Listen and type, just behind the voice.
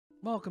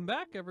Welcome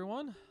back,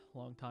 everyone.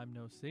 Long time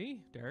no see.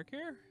 Derek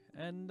here.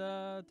 And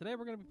today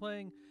we're going to be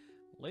playing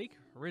Lake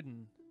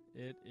Ridden.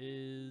 It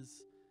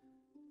is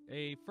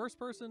a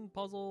first-person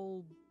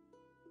puzzle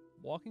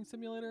walking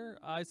simulator.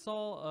 I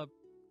saw a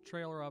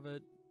trailer of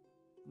it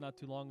not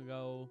too long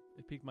ago.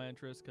 It piqued my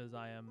interest because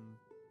I am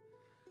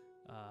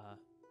a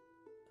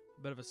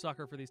bit of a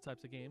sucker for these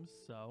types of games.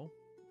 So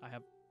I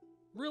have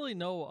really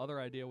no other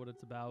idea what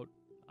it's about.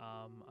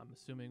 I'm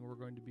assuming we're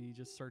going to be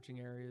just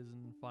searching areas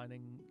and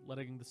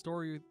letting the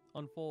story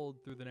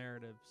unfold through the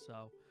narrative.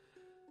 So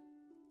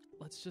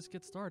let's just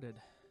get started.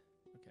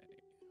 Okay.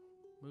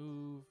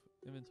 Move,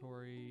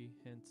 inventory,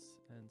 hints,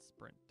 and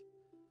sprint.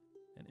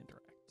 And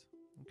interact.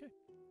 Okay.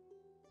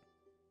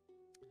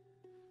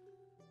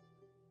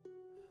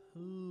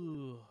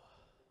 Ooh.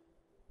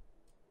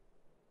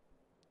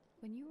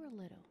 When you were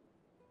little,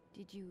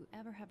 did you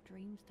ever have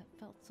dreams that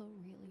felt so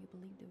real you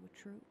believed they were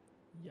true?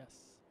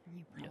 Yes.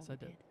 You probably Yes, I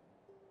did.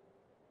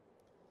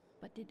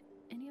 But did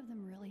any of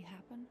them really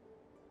happen?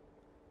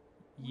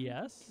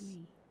 Yes. To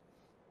me.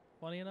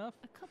 Funny enough.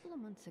 A couple of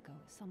months ago,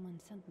 someone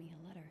sent me a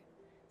letter.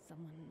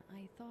 Someone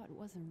I thought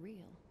wasn't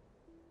real.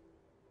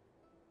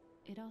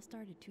 It all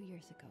started 2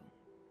 years ago,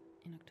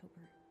 in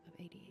October of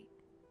 '88.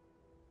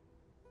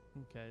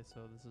 Okay,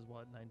 so this is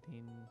what,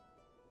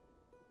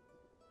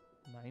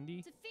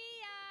 1990?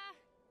 Sophia!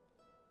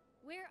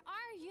 Where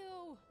are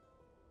you?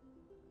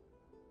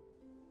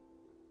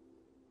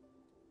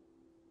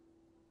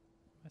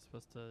 Am I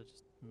supposed to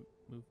just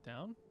move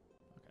down?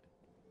 Okay.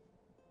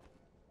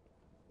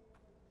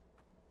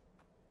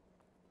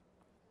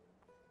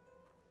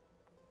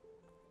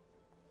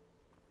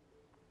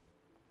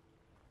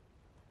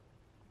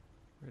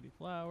 Pretty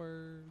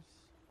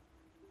flowers.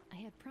 I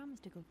had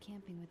promised to go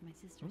camping with my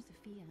sister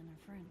Sophia and her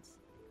friends,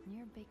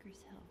 near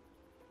Baker's Hill.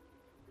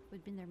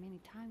 We'd been there many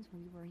times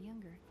when we were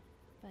younger,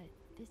 but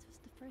this was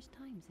the first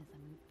time since I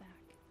moved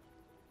back.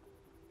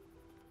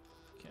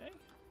 Okay.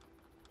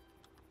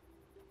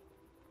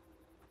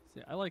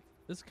 See, I like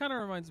this. Kind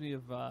of reminds me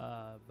of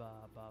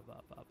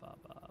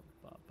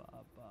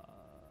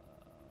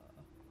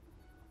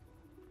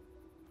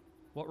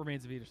What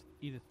Remains of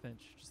Edith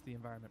Finch. Just the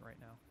environment right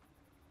now.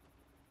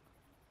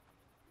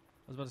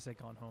 I was about to say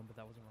Gone Home, but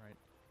that wasn't right.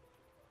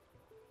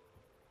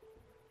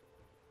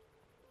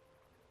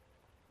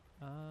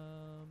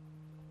 I'm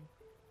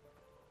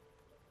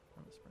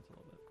gonna sprint a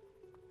little bit.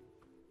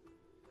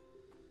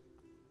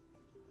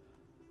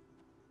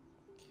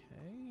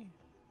 Okay.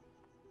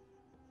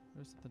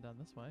 There's something down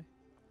this way.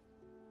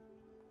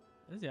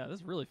 Yeah,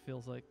 this really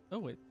feels like... Oh,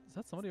 wait. Is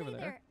that somebody Stay over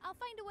there? I'll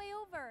find a way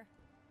over.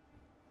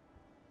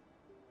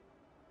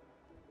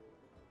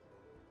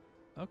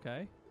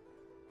 Okay.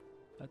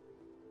 Is that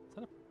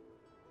a... I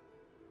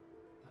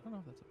don't know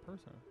if that's a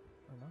person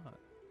or not.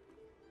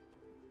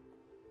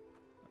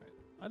 Alright.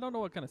 I don't know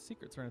what kind of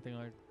secrets or anything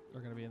are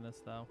going to be in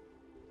this, though.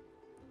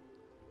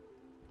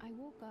 I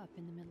woke up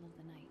in the middle of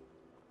the night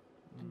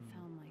and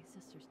found my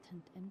sister's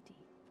tent empty.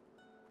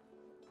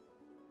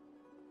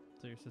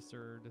 So your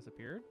sister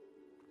disappeared?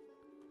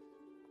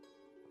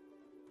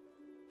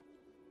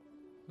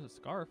 There's a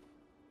scarf.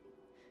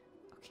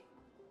 Okay,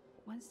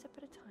 one step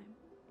at a time.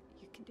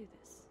 You can do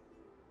this.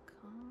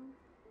 Calm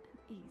and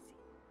easy.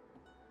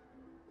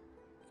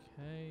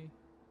 Okay.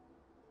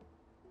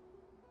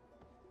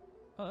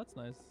 Oh, that's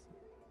nice.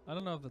 I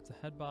don't know if that's a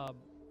head bob.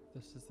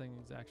 This thing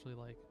is actually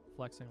like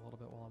flexing a little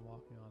bit while I'm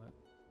walking on it.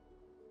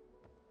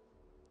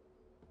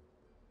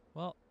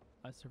 Well,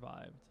 I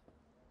survived.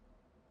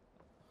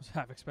 I was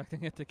half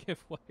expecting it to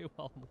give way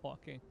while I'm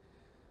walking.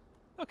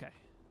 Okay.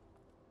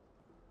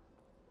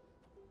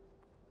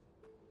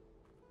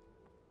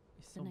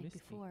 It's so The night misty.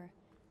 before,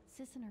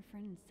 Sis and her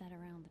friends sat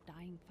around the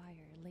dying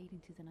fire late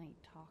into the night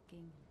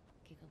talking,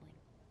 giggling.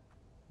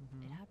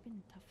 Mm-hmm. It had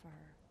been tough for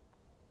her.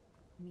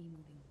 Me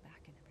moving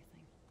back and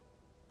everything.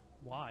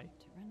 Why?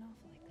 To run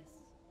off like this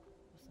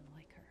wasn't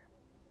like her.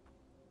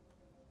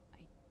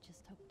 I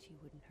just hoped she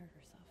wouldn't hurt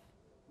herself.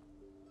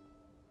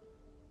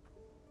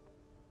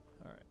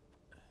 All right.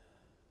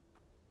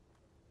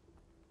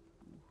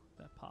 Ooh,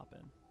 that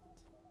poppin'.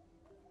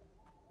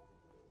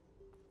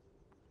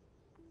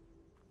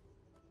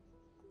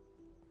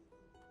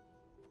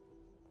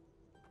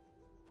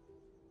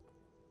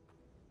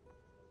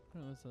 Oh,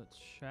 there's a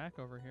shack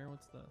over here.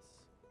 What's this?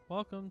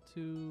 Welcome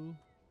to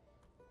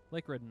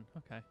Lake Ridden.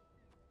 Okay.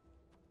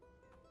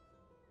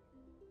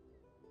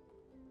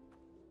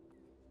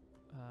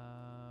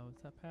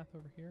 What's that path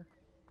over here?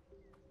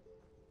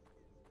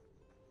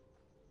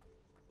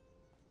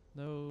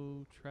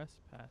 No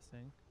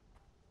trespassing.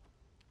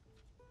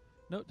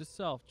 Note to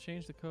self,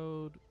 change the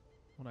code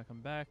when I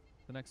come back.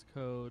 The next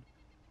code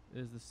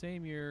is the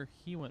same year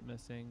he went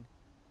missing.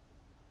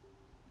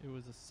 It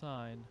was a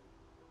sign.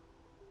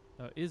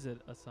 Is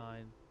it a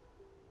sign?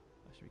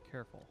 I should be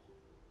careful.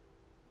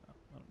 Oh,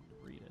 I don't need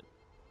to read it.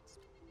 It's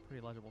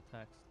pretty legible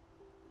text.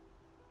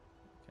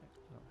 Okay, I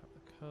don't have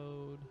the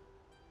code.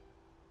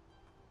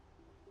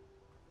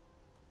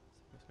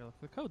 So I guess I gotta look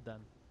for the code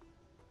then.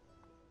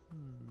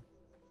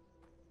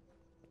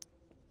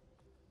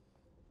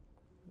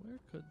 Where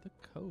could the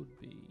code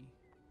be?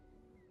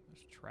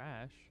 There's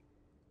trash.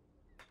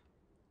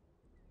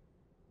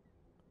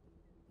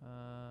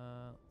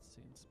 Let's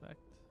see,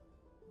 inspect.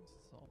 This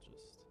is all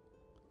just...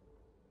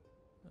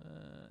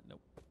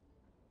 nope.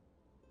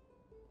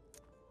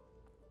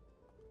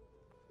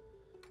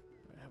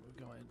 Alright, how we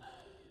going?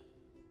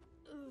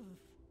 Ugh,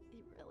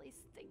 it really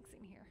stinks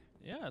in here.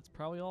 Yeah, it's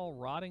probably all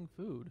rotting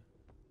food.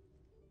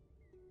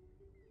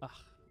 Ugh. I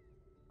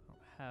don't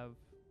have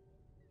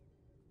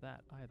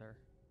that either.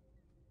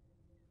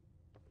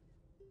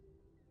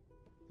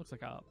 Looks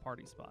like a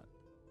party spot.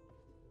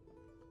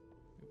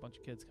 A bunch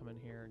of kids come in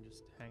here and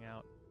just hang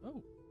out.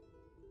 Oh.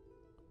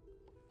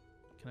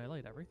 Can I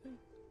light everything?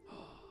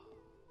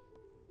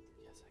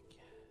 Yes, I can.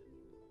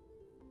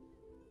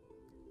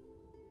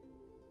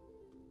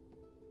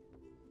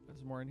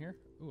 There's more in here.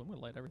 Ooh, I'm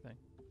gonna light everything.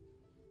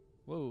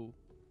 Whoa.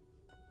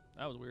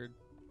 That was weird.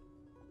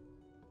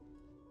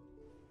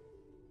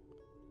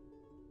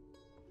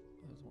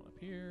 There's one up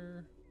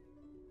here.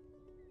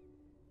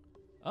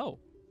 Oh.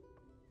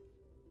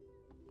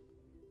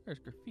 There's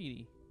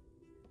graffiti.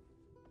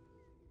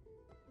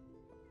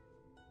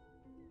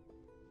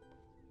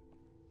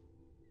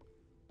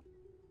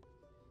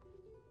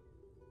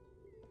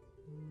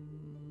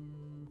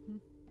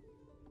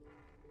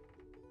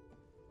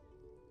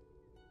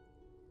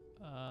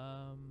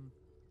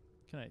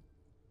 Can I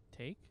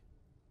take?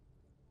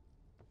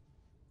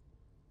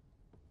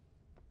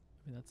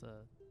 I mean, that's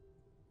a...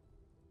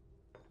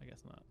 I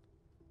guess not.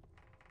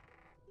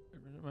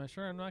 Am I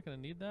sure I'm not going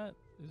to need that?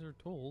 These are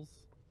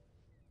tools.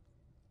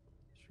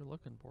 Sure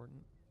look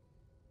important.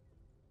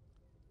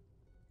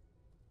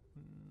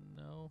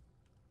 No.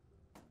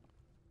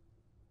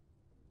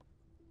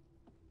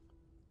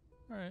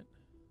 Alright.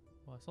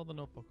 Well, I saw the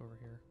notebook over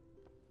here.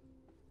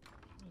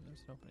 Oh,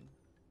 there's an opening.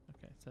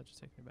 Okay, so that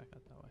just takes me back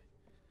out that way.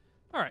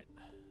 Alright.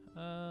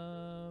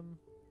 What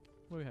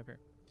do we have here?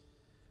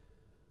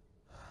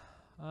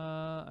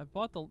 I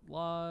bought the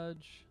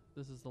lodge.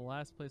 This is the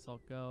last place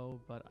I'll go,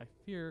 but I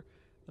fear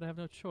that I have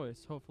no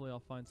choice. Hopefully I'll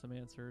find some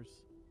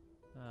answers.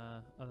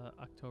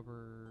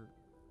 October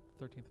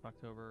 13th of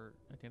October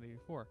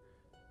 1984.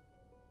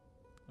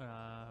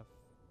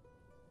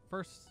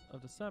 1st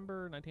of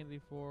December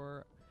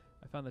 1984,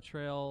 I found the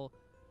trail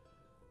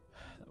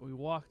that we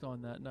walked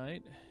on that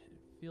night.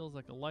 It feels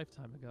like a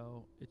lifetime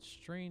ago. It's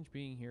strange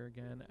being here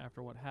again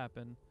after what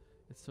happened.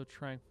 It's so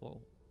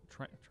tranquil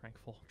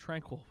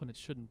when it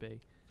shouldn't be.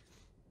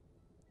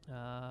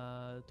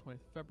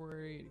 20th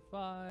February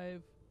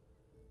 85.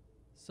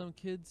 Some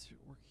kids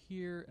were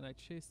here and I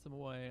chased them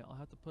away. I'll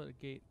have to put a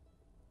gate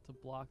to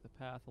block the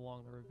path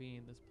along the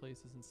ravine. This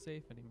place isn't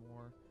safe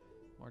anymore.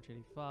 March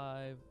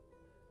 85.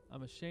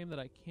 I'm ashamed that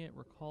I can't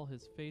recall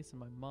his face in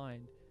my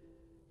mind.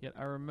 Yet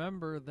I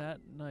remember that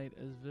night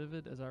as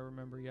vivid as I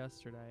remember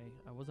yesterday.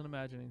 I wasn't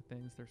imagining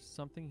things. There's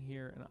something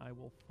here and I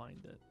will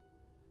find it.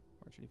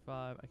 March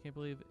 85. I can't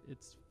believe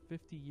it's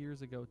 50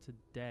 years ago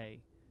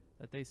today.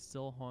 That day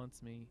still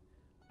haunts me.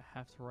 I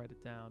have to write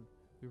it down.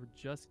 We were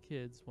just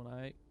kids when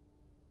I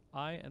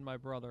and my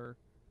brother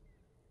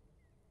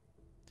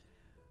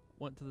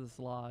went to this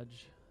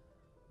lodge.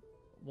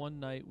 One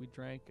night we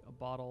drank a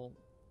bottle.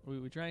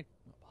 We drank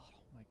a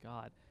bottle. My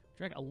God, we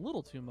drank a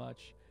little too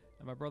much,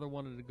 and my brother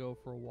wanted to go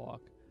for a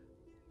walk.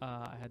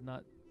 Had I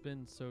not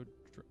been so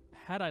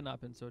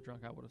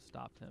drunk, I would have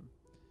stopped him.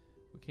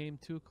 We came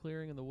to a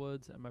clearing in the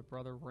woods, and my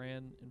brother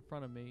ran in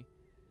front of me.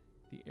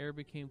 The air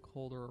became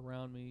colder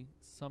around me.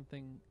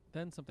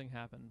 Then something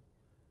happened.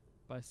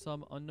 By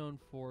some unknown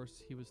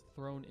force, he was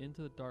thrown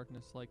into the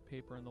darkness like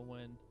paper in the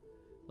wind,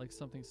 like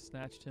something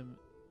snatched him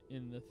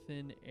in the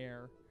thin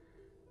air.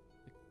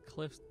 The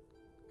cliffs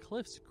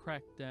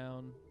cracked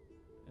down,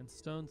 and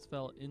stones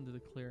fell into the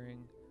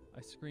clearing.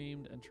 I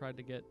screamed and tried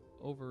to get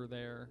over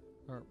there,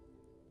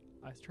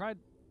 I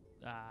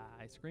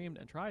screamed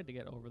and tried to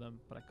get over them,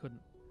 but I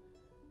couldn't.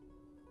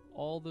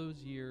 All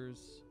those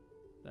years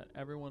that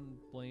everyone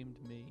blamed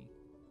me,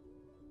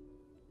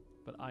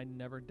 but I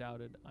never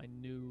doubted. I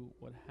knew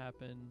what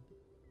happened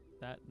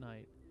that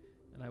night,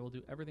 and I will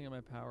do everything in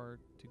my power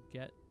to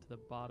get to the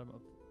bottom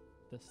of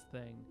this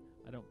thing.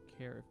 I don't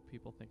care if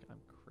people think I'm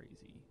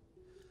crazy.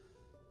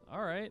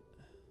 All right.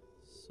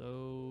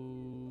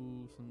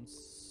 So some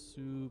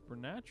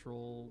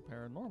supernatural,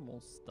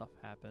 paranormal stuff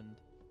happened.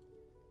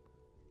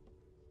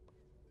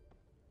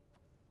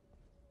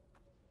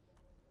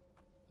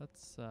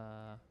 That's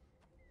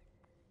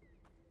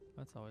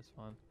always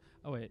fun.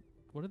 Oh wait,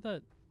 what did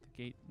the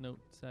gate note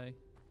say? It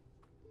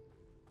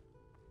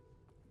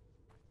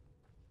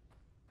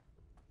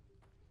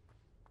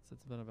said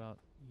something about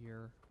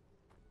year.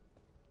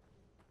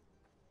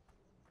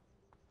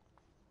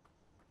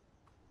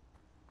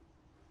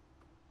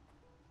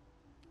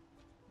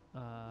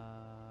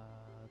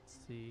 Let's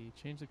see.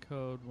 Change the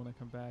code when I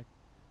come back.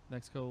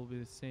 Next code will be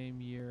the same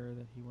year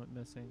that he went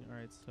missing. All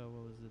right. So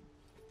what was it?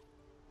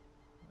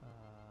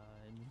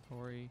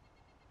 Inventory.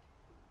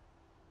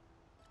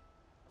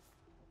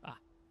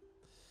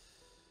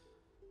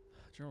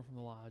 Journal from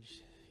the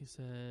lodge. He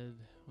said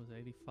was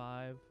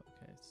 85.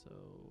 Okay, so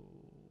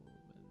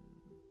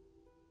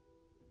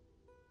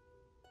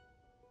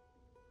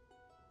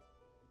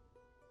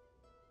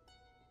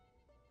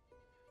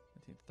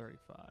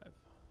 1935.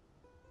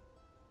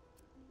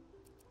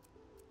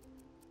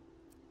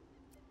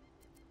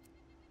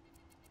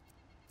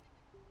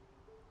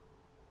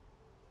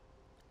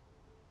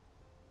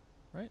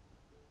 Right?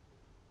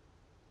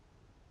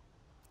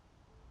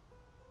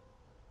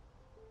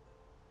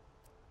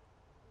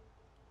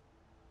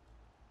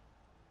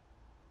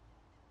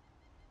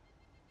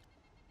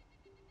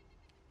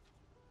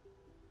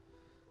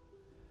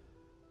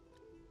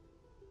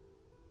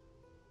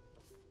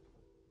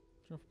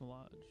 From the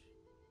lodge.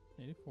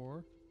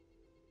 84.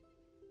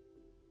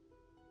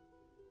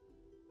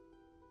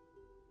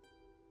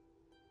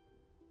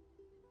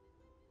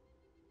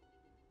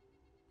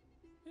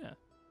 Yeah.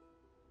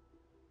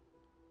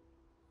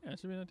 Yeah, it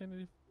should be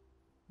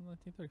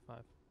 1935.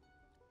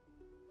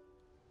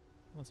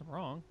 Unless I'm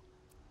wrong.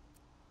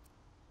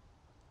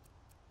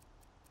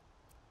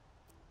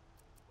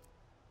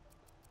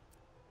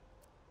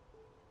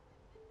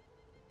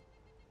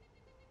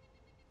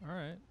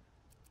 Alright.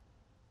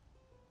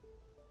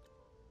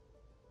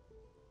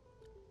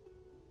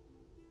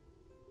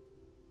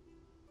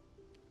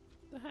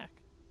 The heck?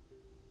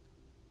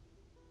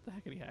 The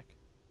heckity heck.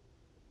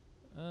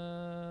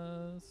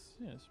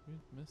 Yeah, should be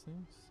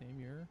missing. Same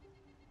year.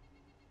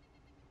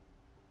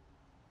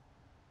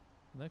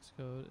 The next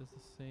code is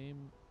the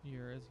same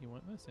year as he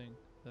went missing.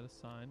 Is that a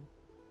sign?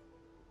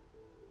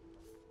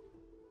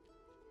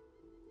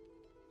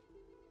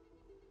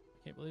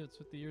 I can't believe it's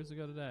 50 years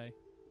ago today.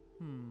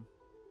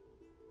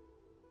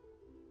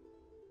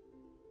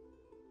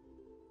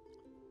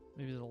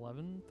 Maybe it's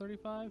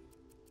 1135?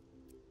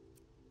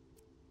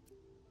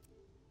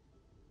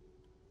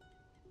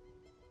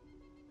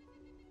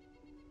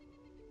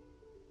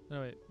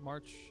 No, wait.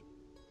 March.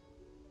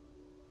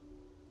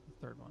 The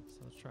third one.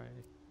 So let's try.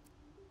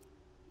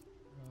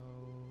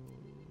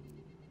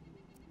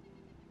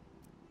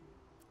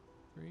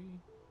 Three?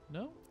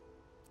 No?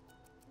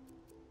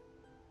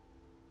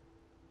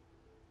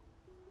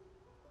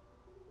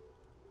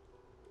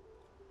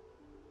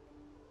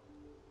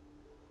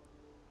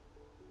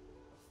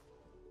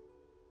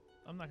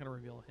 I'm not going to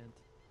reveal a hint.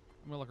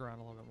 I'm going to look around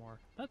a little bit more.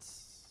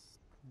 That's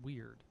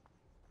weird.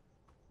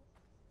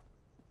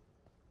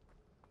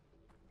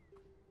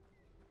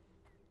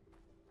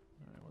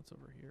 Alright, what's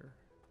over here?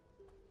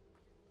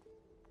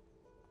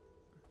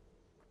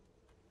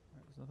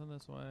 Alright, there's nothing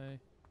this way.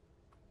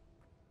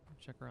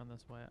 Check around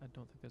this way. I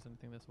don't think there's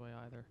anything this way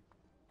either.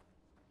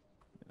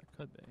 I mean, there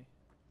could be.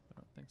 I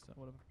don't think so.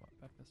 What if I walk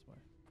back this way?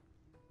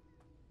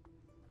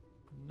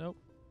 Nope.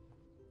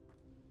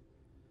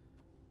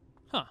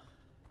 Huh.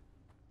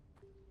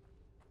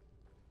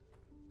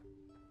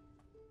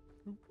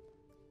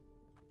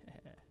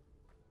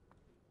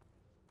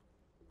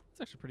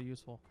 It's actually pretty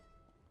useful.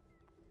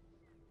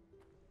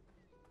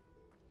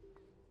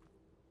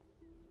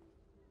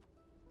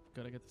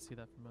 Good, I get to see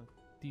that from a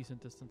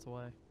decent distance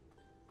away.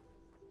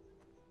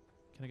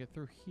 Can I get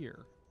through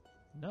here?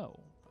 No,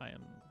 I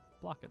am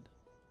blocked.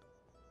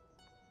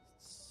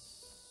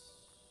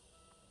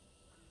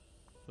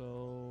 So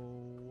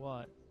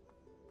what?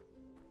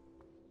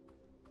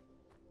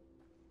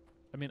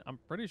 I mean, I'm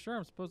pretty sure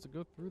I'm supposed to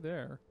go through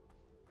there.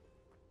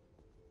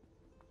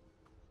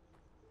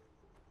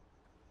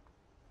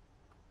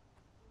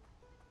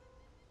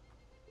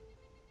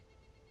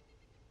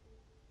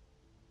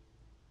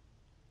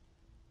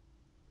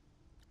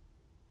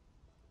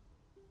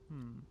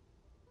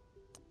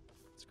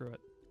 Screw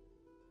it.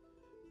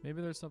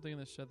 Maybe there's something in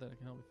this shed that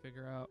can help me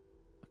figure out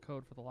a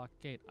code for the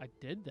locked gate. I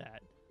did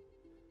that.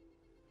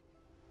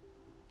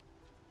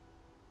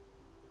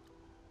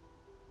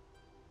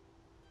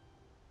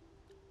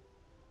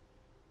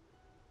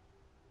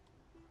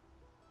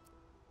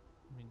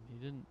 I mean, he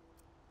didn't.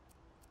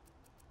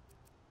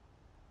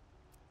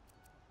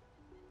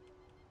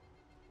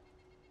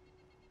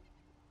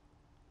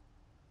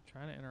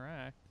 Trying to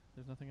interact.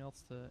 There's nothing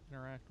else to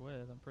interact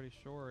with. I'm pretty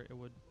sure it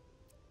would.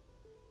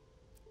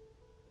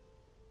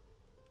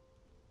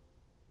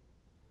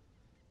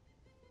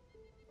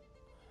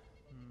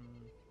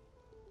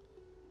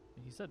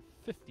 He said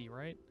 50,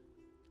 right?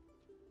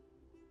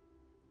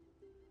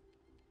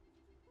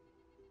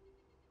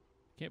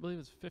 Can't believe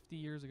it's 50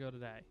 years ago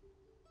today.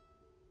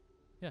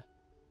 Yeah.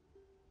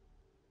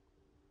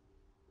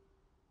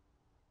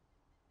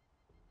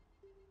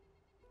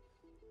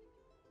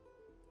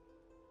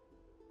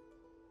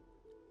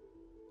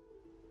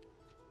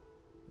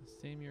 The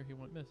same year he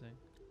went missing.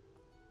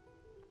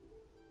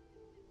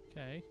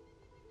 Okay.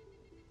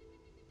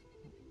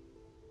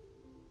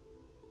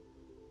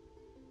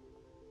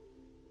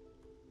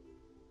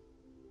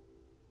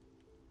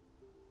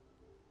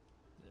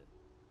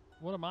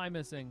 What am I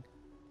missing?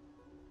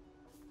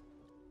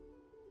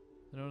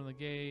 The note on the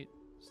gate,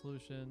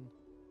 solution,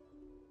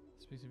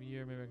 speaks of a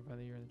year, maybe I can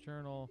find the year in the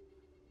journal.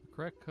 The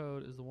correct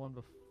code is the one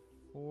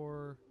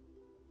before.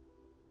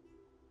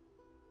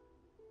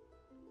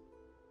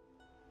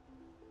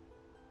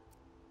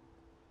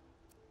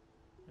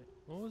 Wait,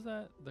 what was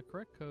that? The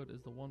correct code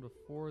is the one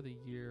before the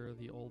year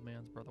the old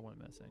man's brother went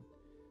missing.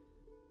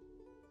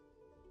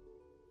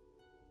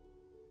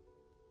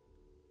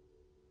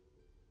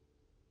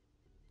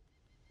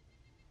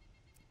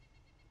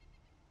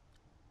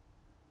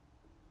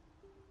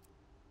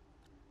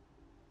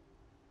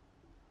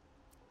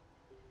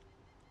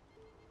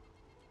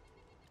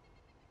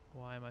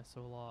 Why am I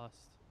so lost?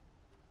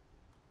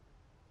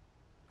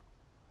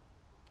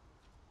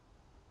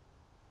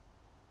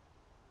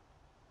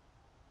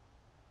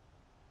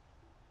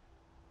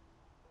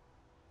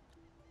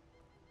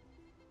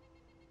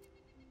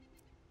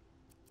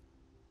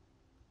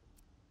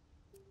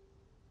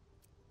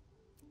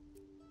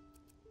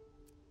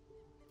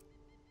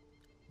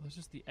 There's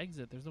just the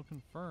exit. There's no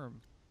confirm.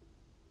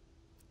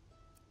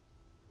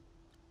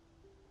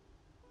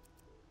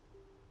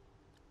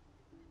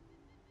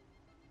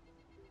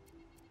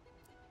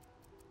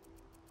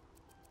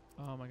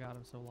 Oh my god,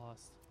 I'm so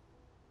lost.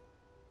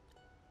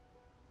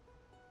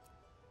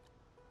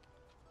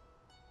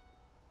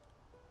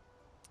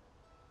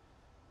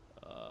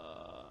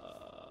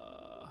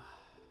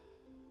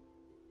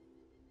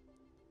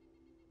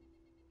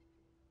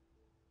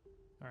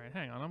 Alright,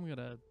 hang on. I'm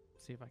gonna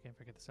see if I can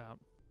figure this out.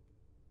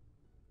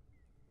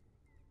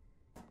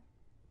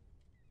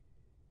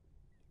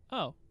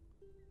 Oh.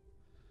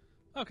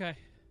 Okay.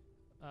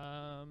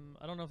 I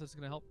don't know if this is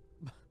gonna help.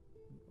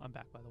 I'm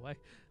back, by the way.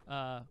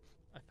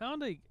 I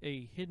found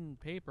a hidden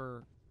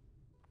paper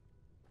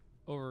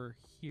over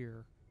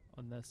here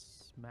on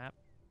this map.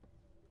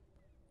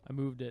 I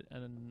moved it,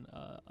 and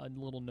a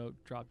little note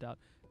dropped out.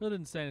 It really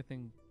didn't say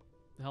anything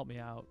to help me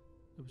out.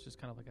 It was just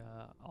kind of like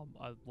a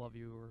I love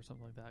you or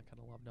something like that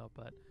kind of love note.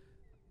 But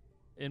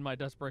in my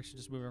desperation,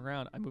 just moving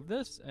around, I moved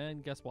this,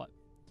 and guess what?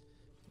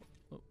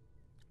 Oh.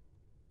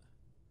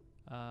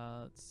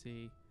 Let's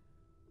see.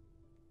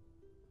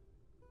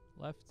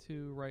 Left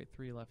 2, right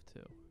 3, left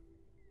 2.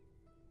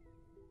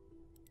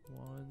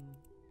 1,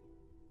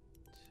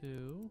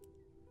 2,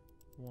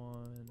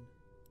 1,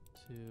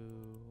 2,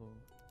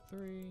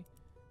 3.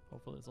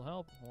 Hopefully this will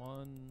help.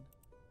 1,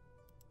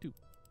 2.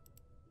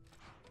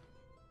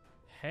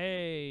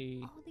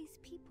 Hey! All these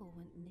people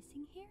went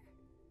missing here?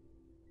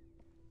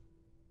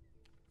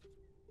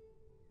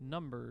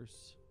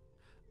 Numbers.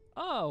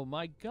 Oh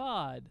my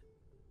god!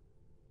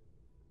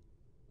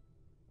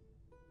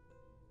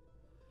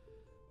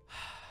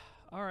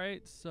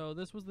 Alright, so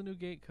this was the new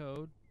gate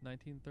code,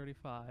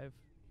 1935.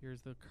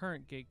 Here's the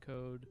current gate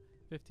code,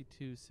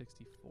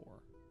 5264.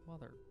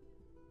 Mother.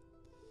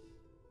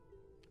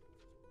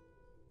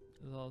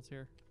 Is all that's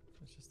here?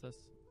 It's just this.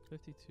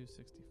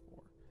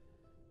 5264.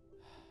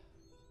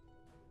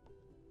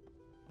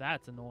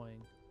 That's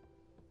annoying.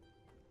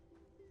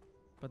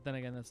 But then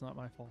again, that's not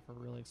my fault for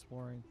really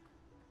exploring.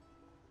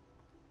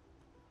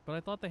 But I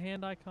thought the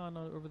hand icon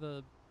over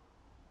the...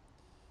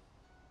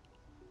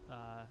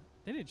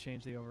 they didn't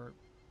change the over...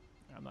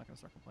 I'm not going to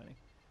start complaining.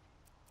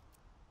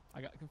 I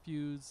got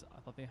confused.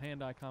 I thought the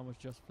hand icon was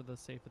just for the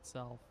safe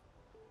itself.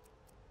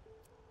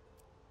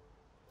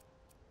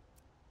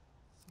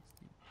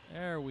 60.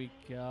 There we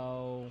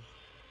go.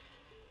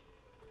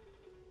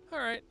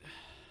 Alright.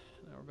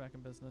 Now we're back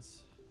in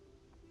business.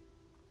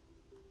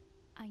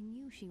 I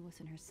knew she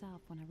wasn't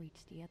herself when I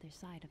reached the other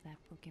side of that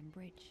broken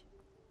bridge.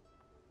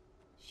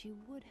 She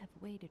would have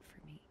waited for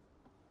me.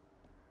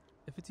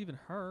 If it's even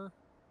her.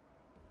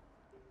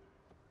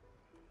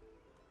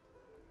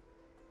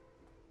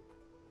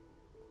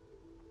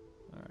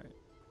 Alright.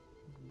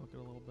 Look it a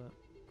little bit.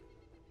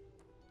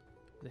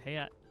 The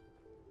hat.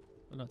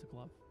 Oh, not the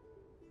glove.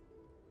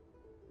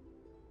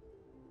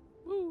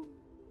 Woo!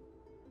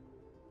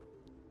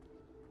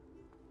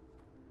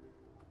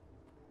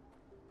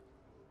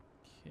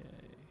 Okay.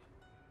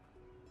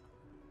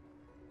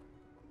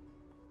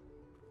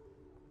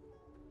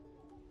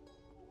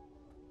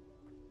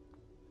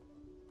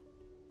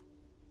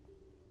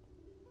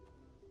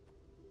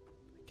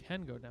 I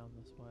can go down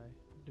this way.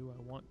 Do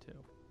I want to?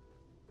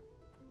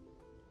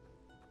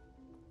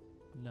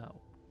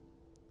 No.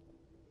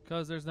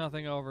 Because there's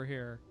nothing over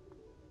here.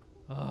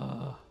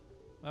 Ugh.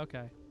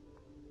 Okay.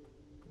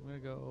 I'm going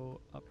to go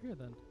up here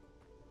then.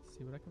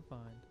 See what I can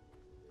find.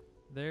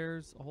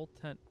 There's a whole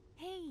tent.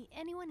 Hey,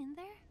 anyone in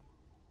there?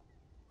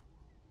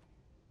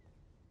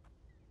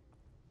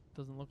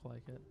 Doesn't look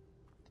like it.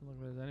 Doesn't look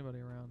like there's anybody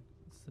around.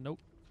 It's a nope.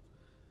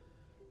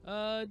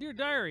 Dear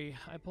diary,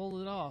 I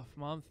pulled it off.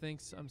 Mom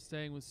thinks I'm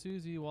staying with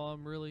Susie while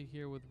I'm really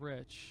here with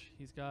Rich.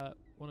 He got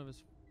one of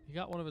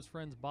his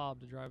friends, Bob,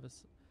 to drive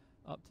us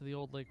up to the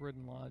old Lake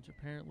Ridden Lodge.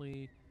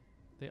 Apparently,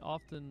 they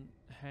often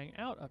hang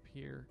out up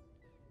here.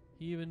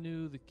 He even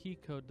knew the key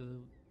code to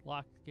the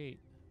locked gate.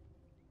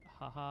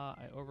 Haha,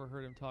 I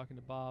overheard him talking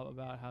to Bob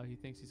about how he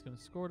thinks he's going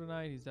to score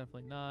tonight. He's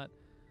definitely not.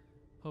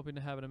 Hoping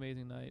to have an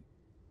amazing night.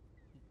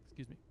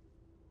 Excuse me.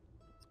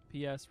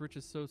 P.S. Rich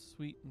is so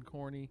sweet and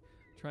corny,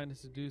 trying to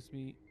seduce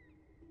me.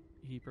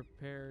 He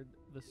prepared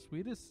the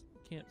sweetest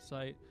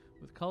campsite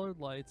with colored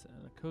lights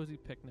and a cozy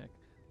picnic,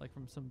 like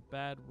from some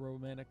bad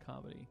romantic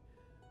comedy.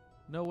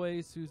 No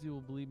way Susie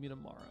will believe me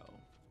tomorrow.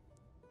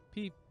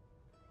 It's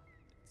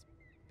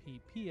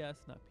PPS,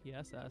 not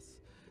PSS.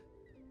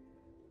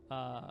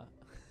 I'm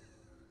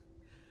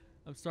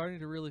starting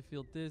to really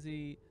feel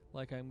dizzy,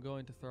 like I'm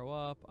going to throw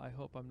up. I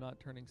hope I'm not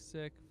turning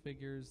sick.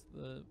 Figures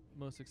the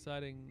most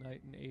exciting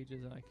night in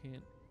ages, and I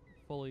can't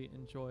fully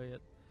enjoy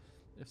it.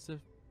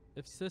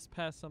 If Sis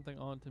passed something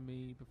on to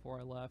me before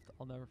I left,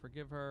 I'll never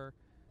forgive her.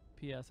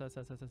 P.S.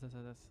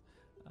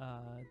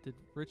 Did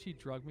Richie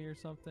drug me or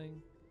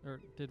something? Or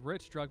did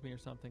Rich drug me or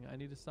something? I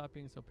need to stop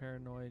being so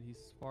paranoid.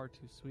 He's far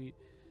too sweet.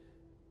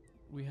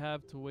 We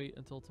have to wait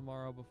until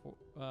tomorrow before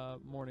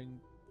morning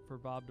for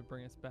Bob to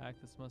bring us back.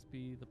 This must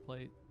be the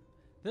place.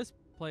 This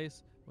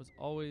place was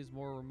always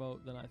more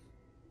remote than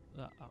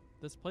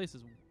this place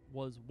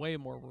was way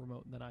more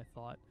remote than I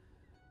thought.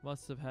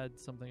 Must have had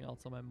something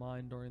else on my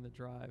mind during the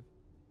drive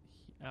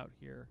out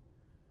here.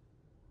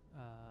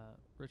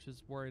 Rich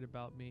is worried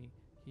about me.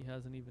 He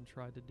hasn't even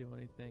tried to do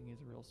anything. He's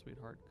a real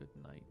sweetheart. Good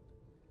night.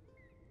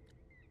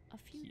 A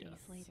few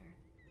days later,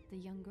 the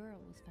young girl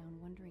was found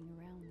wandering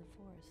around the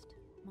forest,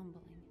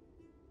 mumbling.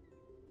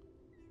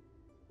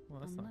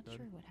 Well, that's I'm not not good.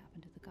 sure what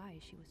happened to the guy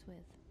she was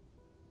with.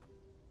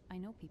 I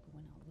know people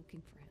went out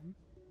looking for him,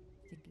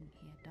 thinking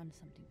he had done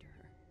something to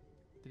her.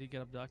 Did he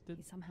get abducted?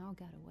 He somehow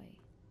got away.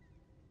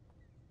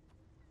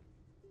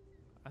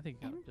 I think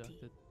he got Empty.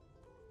 abducted.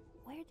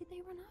 Where did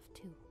they run off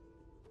to?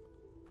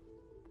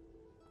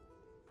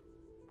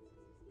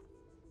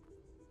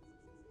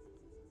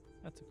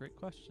 That's a great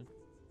question.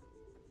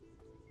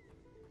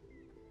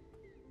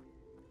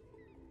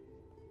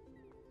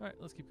 Alright,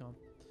 let's keep going.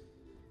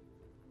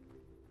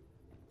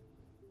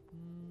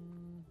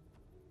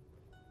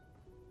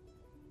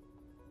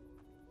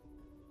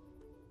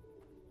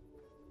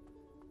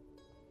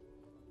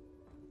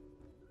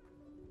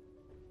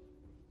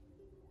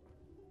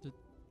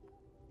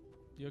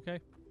 You okay?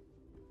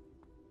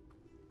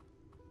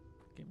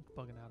 Game's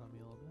bugging out on me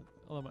a little bit.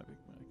 Oh, that might be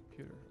my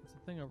computer. There's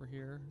a thing over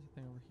here. There's a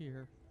thing over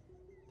here.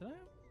 Did I?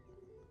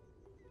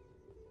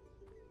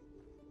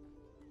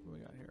 What do we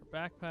got here?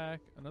 Backpack,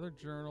 another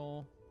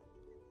journal,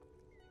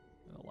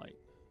 and a light.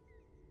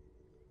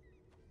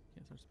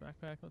 Can't search the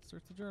backpack. Let's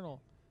search the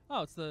journal.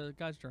 Oh, it's the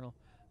guy's journal.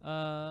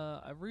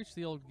 I've reached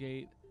the old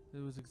gate. It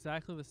was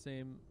exactly the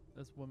same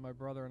as when my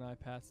brother and I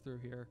passed through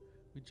here.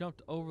 We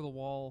jumped over the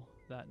wall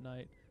that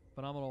night,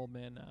 but I'm an old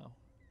man now.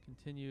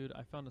 Continued.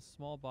 I found a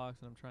small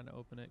box and I'm trying to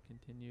open it.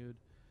 Continued.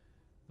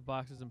 The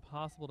box is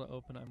impossible to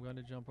open. I'm going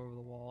to jump over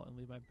the wall and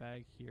leave my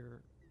bag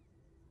here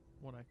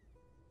when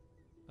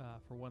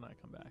for when I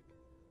come back.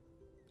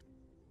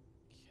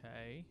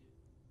 Okay.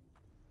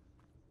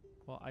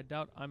 Well, I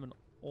doubt I'm an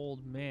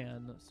old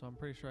man, so I'm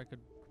pretty sure I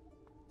could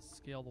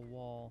scale the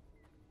wall.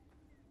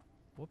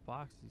 What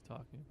box is he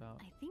talking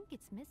about? I think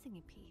it's missing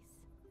a piece.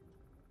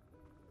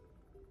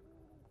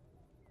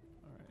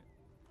 Alright.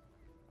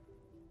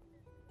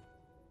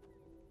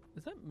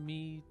 Is that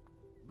me,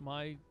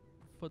 my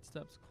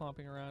footsteps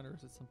clomping around, or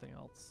is it something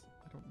else?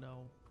 I don't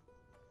know.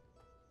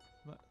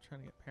 I'm not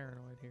trying to get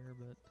paranoid here,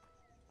 but...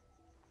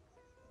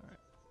 Alright.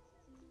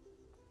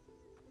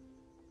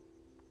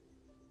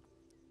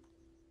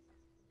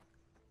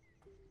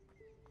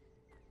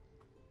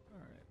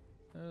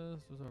 Alright.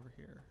 This was over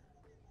here.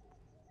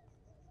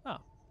 Oh,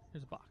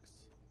 here's a box.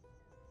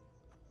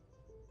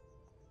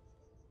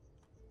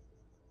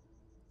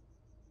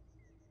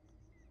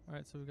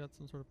 Alright, so we've got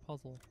some sort of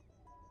puzzle.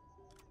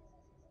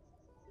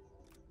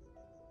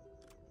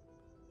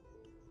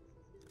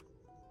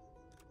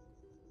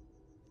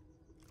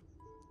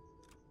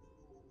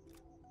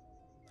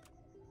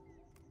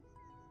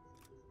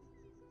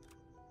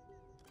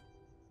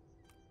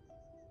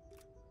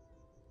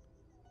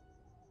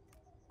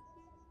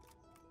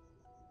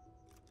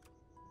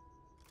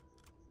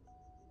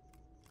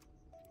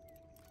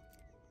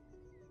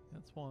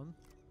 That's one.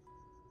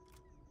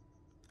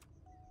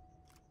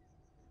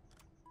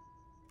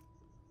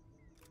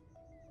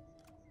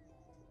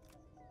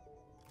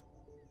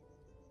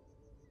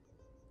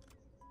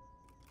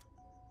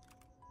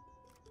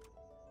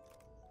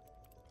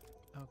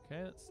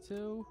 Okay, that's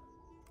two.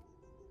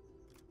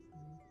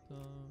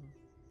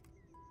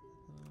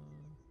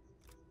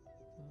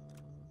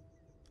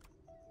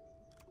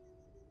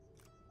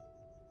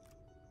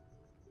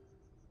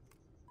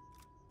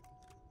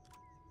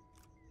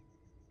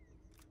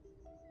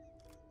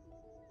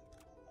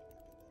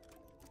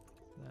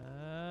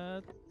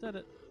 That did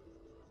it.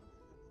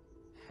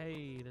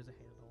 Hey, there's a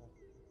handle.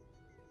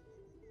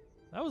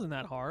 That wasn't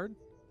that hard.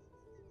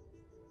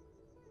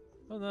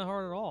 That wasn't that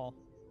hard at all.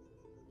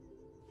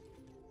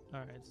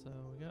 Alright, so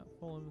we got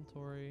full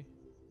inventory.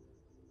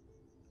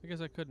 I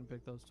guess I couldn't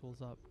pick those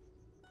tools up.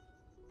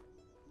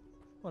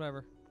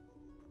 Whatever.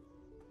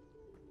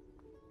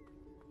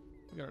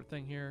 We got our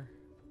thing here.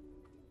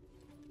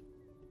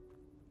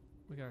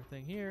 We got our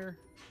thing here.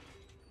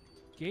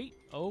 Gate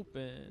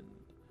open.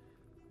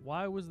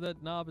 Why was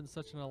that knob in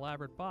such an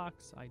elaborate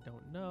box? I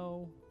don't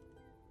know.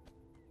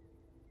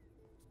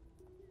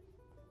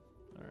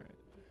 Alright.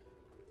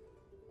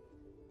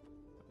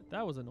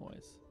 That was a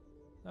noise.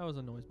 That was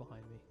a noise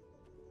behind me.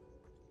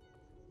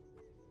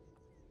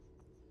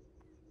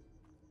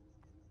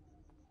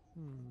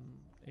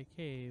 A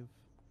cave.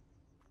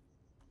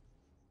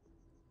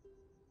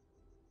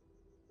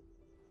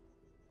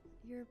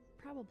 You're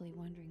probably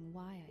wondering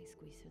why I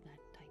squeezed through that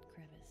tight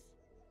crevice.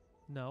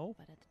 No.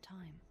 But at the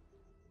time,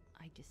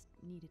 I just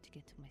needed to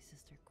get to my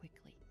sister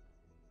quickly.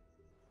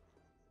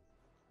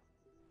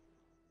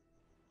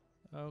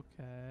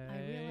 Okay. I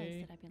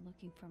realized that I've been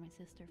looking for my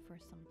sister for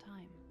some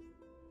time.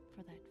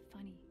 For that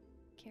funny,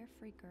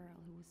 carefree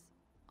girl who was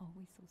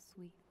always so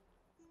sweet.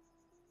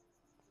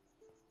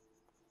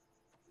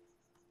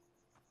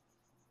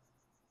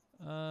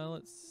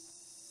 Let's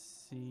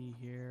see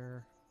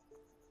here.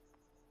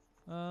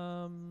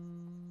 Okay.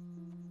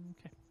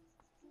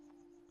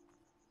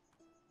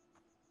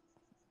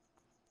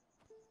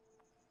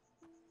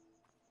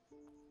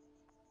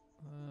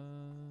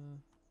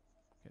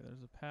 Okay,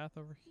 there's a path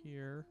over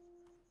here.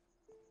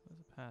 There's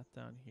a path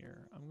down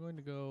here. I'm going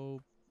to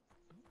go...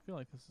 I feel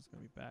like this is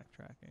going to be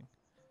backtracking.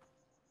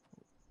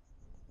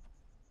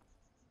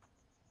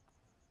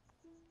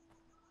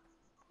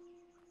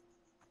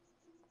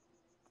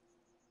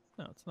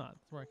 No, it's not.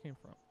 That's where I came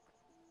from.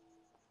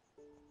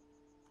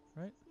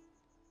 Right?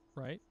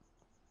 Right?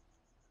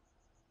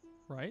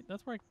 Right?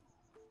 That's where I...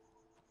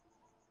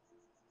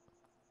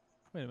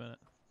 Wait a minute.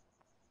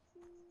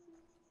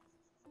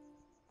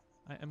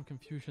 I am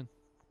confusion.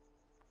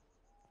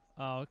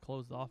 Oh, it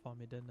closed off on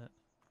me, didn't it?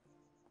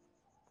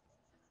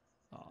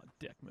 Oh,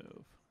 dick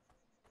move.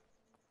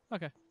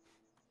 Okay.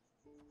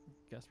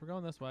 Guess we're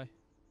going this way.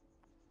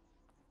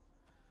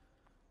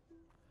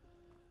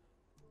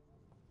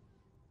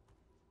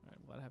 Alright,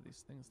 I'm glad I have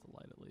these things to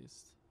light at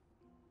least.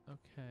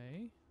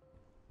 Okay.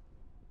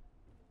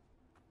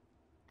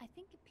 I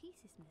think a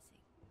piece is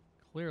missing.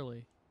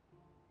 Clearly.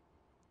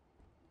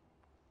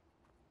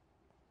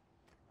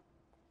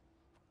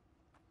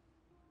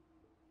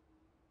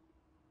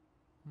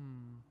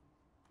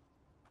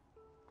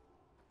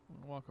 I'm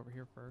gonna walk over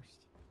here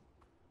first.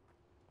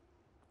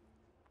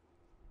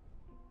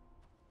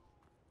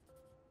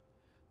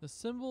 The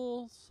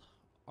symbols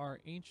are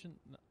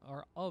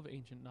of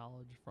ancient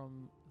knowledge.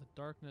 From the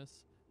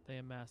darkness they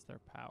amass their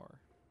power.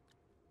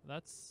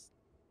 That's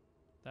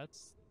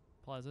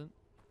pleasant.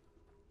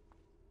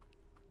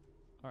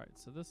 Alright,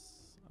 so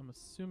this, I'm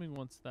assuming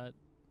once that,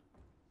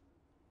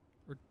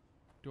 or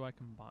do I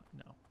combine?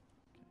 No.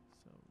 Okay,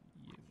 so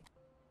you.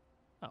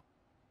 Oh.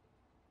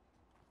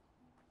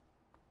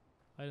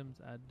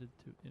 Items added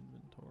to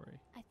inventory.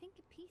 I think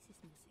a piece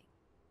is missing.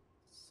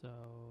 So,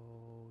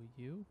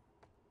 you?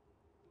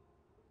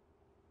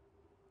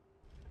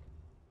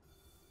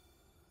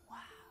 Wow.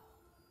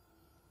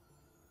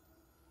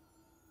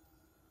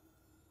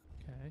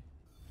 Okay.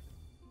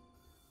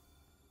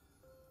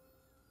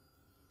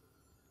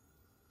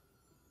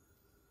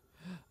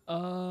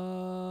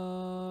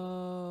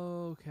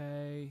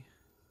 Okay.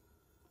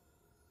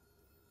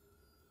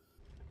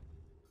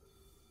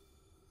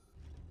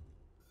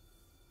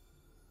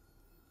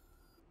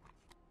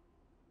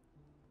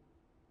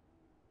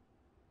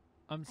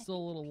 I'm I still a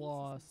think little piece is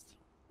lost. missing.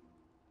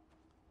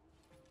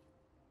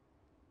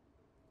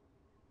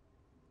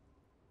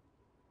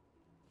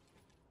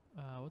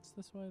 What's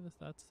this way?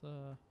 That's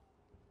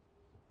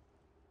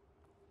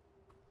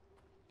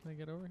Can I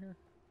get over here?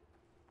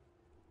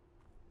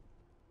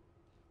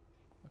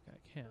 Okay, I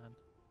can.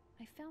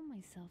 I found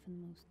myself in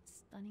the most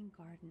stunning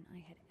garden I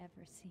had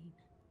ever seen.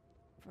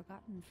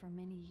 Forgotten for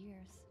many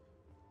years.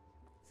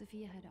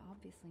 Sophia had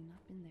obviously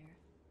not been there.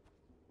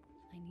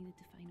 I needed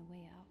to find a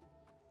way out.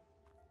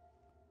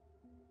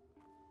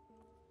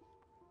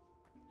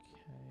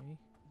 Okay.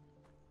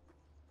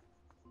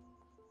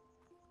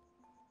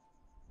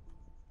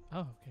 Oh,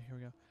 okay, here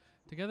we go.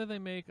 Together they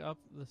make up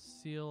the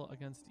seal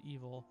against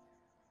evil.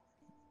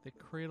 They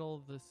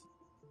cradle this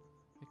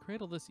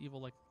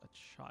evil like a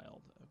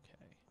child.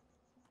 Okay.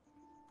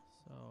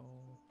 So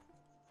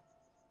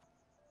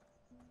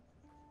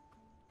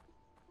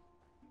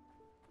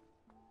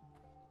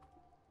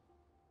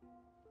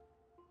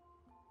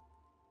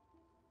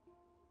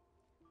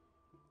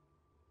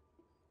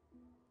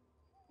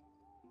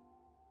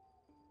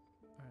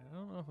alright, I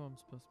don't know if I'm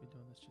supposed to be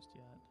doing this just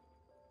yet.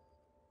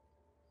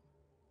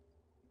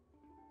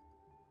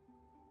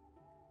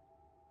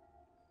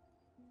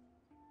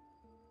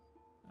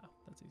 Oh,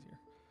 that's easier.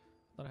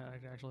 Thought I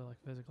had to actually like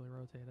physically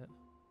rotate it.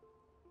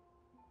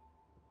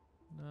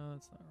 No,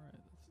 that's not right.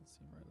 That doesn't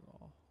seem right at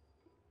all.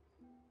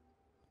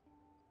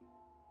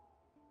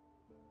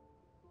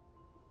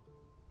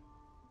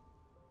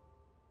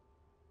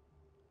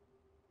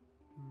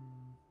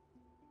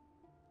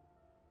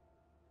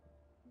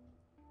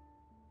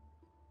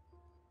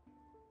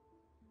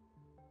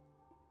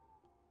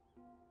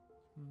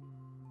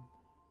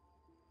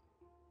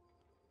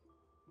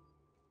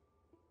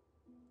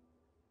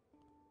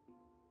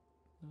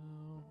 No,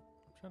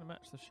 I'm trying to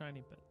match the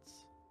shiny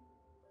bits.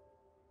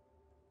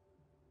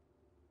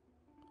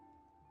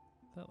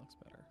 That looks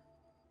better.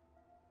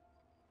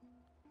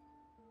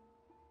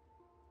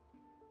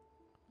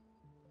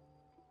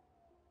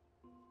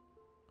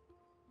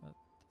 That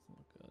doesn't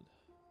look good.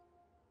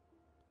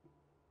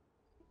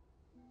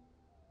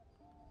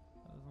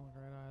 That doesn't look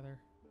right either.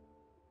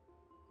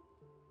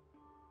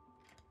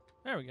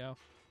 There we go.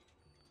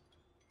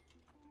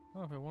 I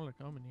don't know if I wanted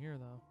to come in here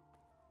though.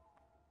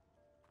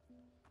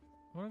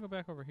 I want to go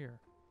back over here.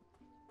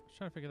 I was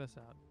trying to figure this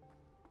out.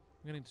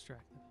 I'm getting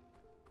distracted.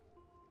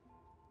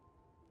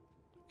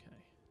 Okay.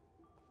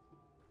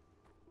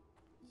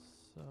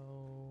 So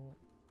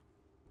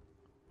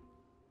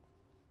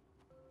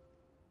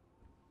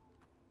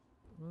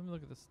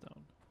the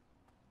stone.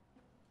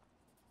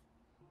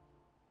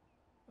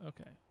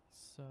 Okay,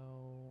 so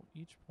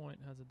each point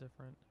has a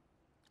different...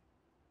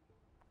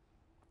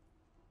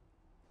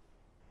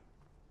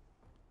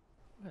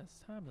 Who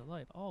has time to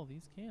light all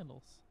these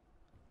candles?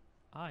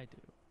 I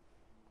do.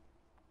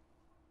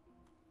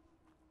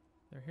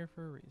 They're here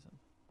for a reason.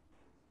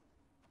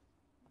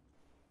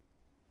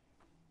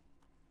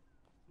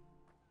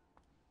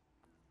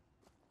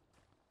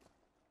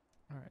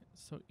 Alright,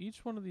 so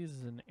each one of these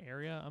is an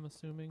area, I'm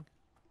assuming.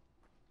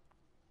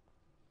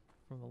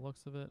 From the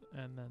looks of it,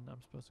 and then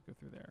I'm supposed to go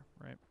through there,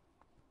 right?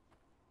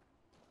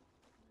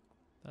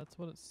 That's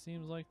what it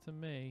seems like to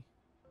me.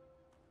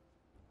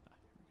 Ah,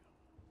 here we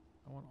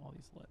go. I want all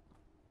these lit.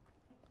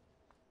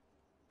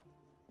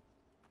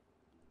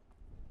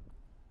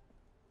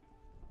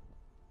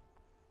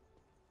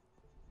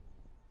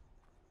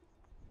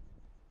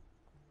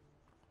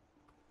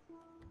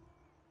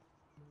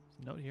 There's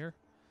a note here.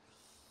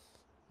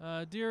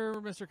 Dear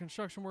Mr.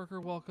 Construction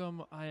Worker,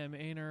 welcome. I am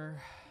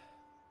Aner,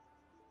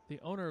 the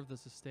owner of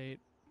this estate.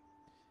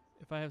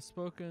 If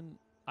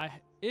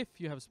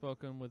you have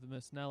spoken with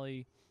Miss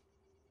Nellie,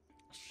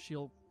 she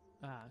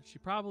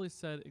probably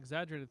said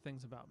exaggerated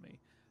things about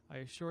me. I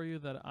assure you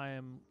that I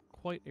am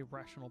quite a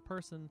rational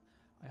person.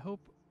 I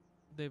hope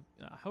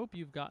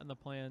you've gotten the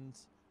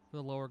plans for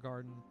the lower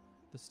garden.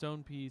 The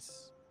stone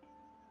pieces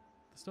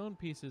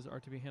are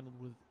to be handled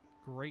with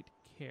great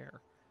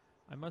care.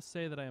 I must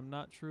say that I am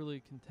not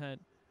truly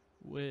content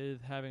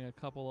with having a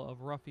couple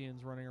of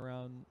ruffians running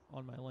around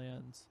on my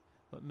lands,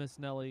 but Miss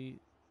Nellie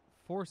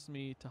forced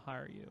me to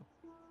hire you.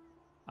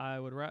 I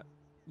would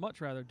much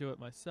rather do it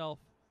myself.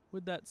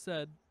 With that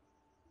said,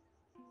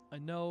 I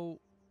know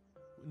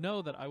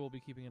that I will be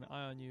keeping an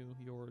eye on you.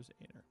 Yours,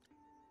 Aner.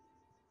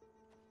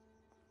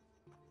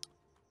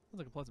 Sounds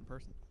like a pleasant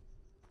person.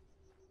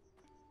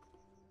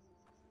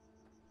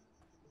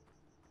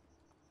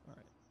 All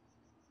right.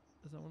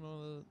 Is that one of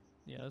the...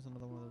 Yeah, there's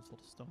another one of those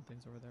little stone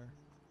things over there.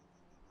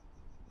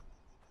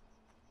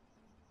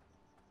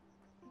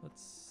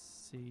 Let's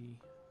see.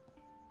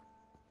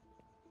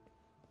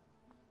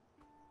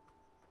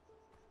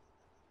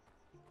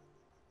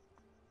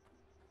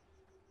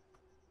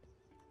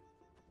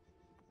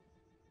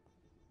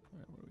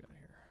 Alright, what do we got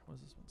here? What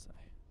does this one say?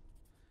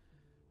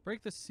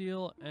 Break the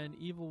seal and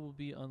evil will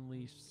be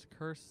unleashed.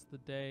 Curse the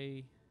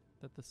day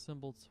that the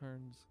symbols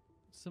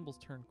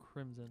turn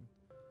crimson.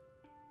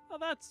 Oh,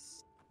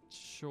 that's...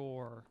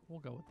 Sure.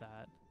 We'll go with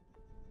that.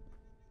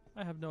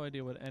 I have no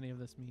idea what any of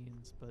this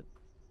means, but...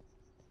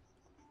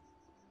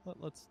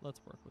 Let's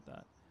work with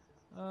that.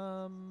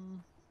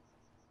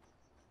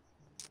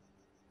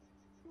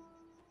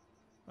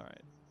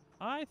 Alright.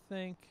 I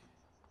think...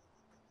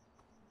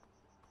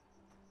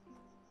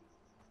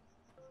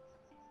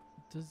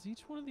 Does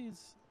each one of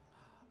these...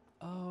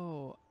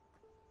 Oh.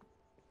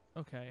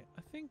 Okay.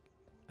 I think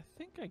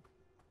I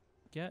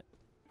get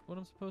what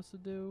I'm supposed to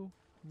do.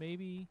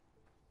 Maybe.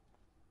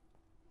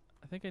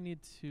 I think I need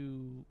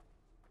to...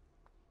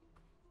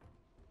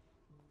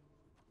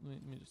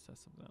 Let me just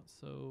test something out.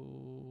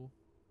 So...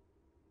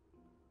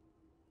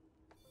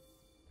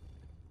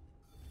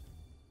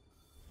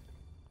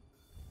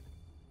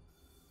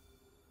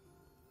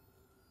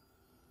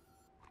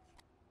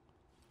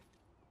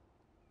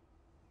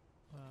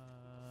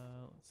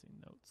 let's see,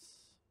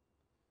 notes.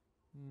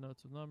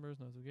 Notes with numbers,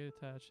 notes with gate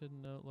attached,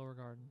 hidden note, lower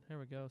garden. Here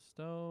we go.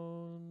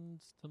 Stone,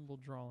 symbol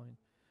drawing.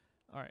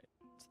 Alright,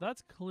 so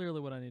that's clearly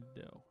what I need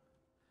to do.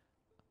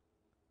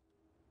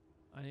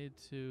 I need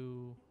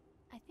to...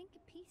 I think a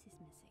piece is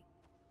missing.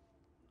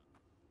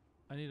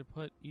 I need to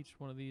put each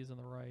one of these on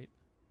the right.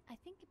 I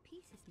think a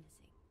piece is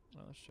missing.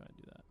 Well, let's try and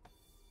do that.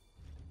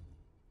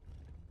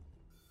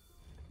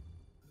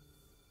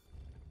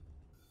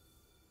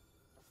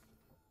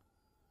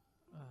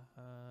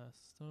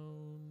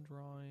 Stone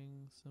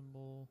drawing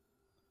symbol.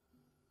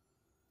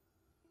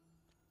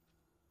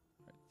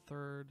 Right,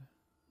 third.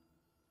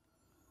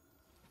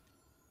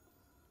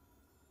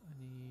 I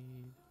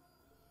need...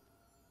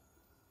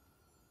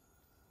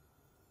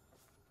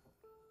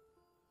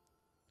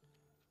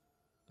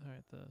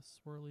 Alright, the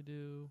swirly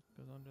do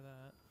goes under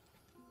that.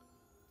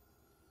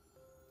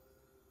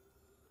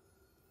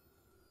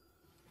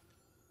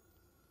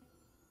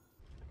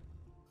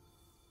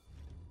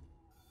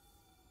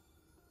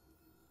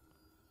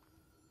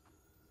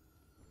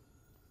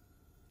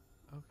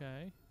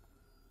 Okay.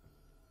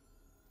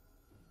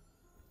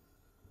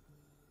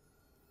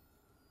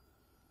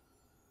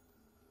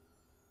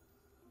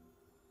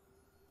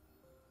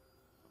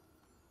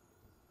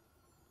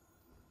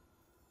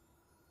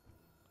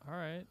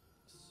 Alright.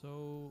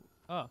 So...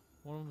 Ah,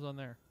 one of them's on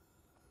there.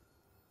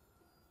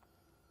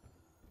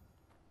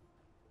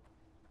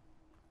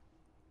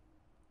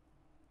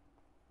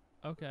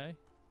 Okay.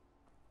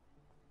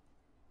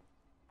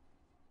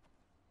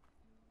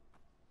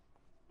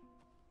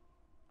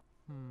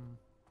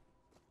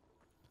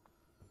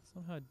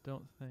 Somehow I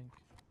don't think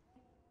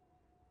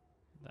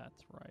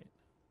that's right.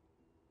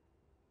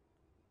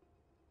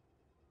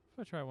 If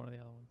I try one of the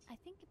other ones. I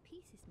think a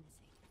piece is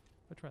missing.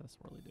 If I try the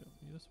swirly do.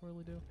 You the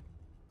swirly do?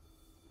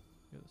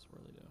 Yeah, this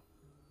really do.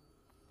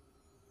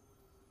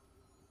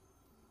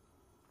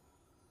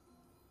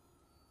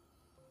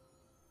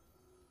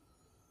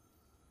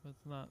 But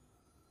it's not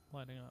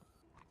lighting up.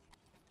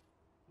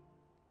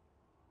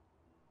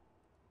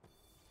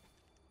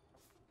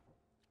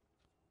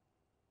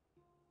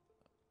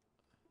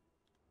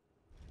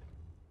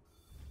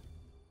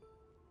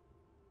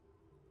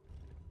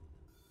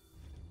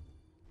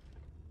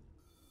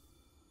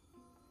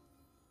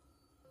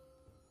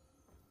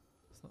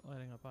 It's not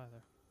lighting up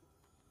either.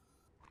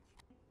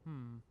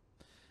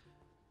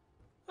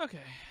 Okay.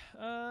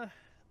 I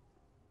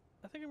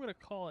think I'm gonna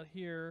call it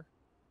here,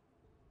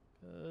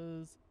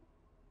 cause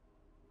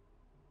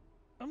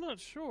I'm not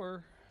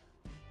sure.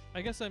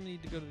 I guess I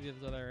need to go to these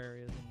other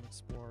areas and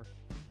explore.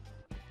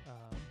 So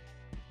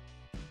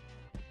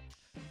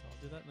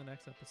I'll do that in the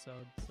next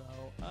episode. So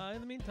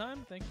in the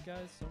meantime, thank you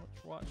guys so much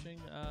for watching.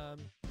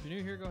 If you're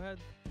new here, go ahead,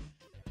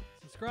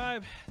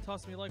 subscribe,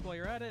 toss me a like while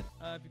you're at it.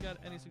 If you've got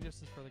any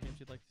suggestions for other games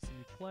you'd like to see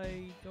me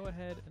play, go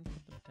ahead and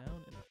put them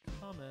down in the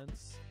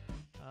comments.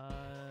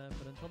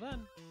 But until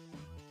then,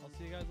 I'll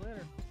see you guys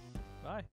later. Bye.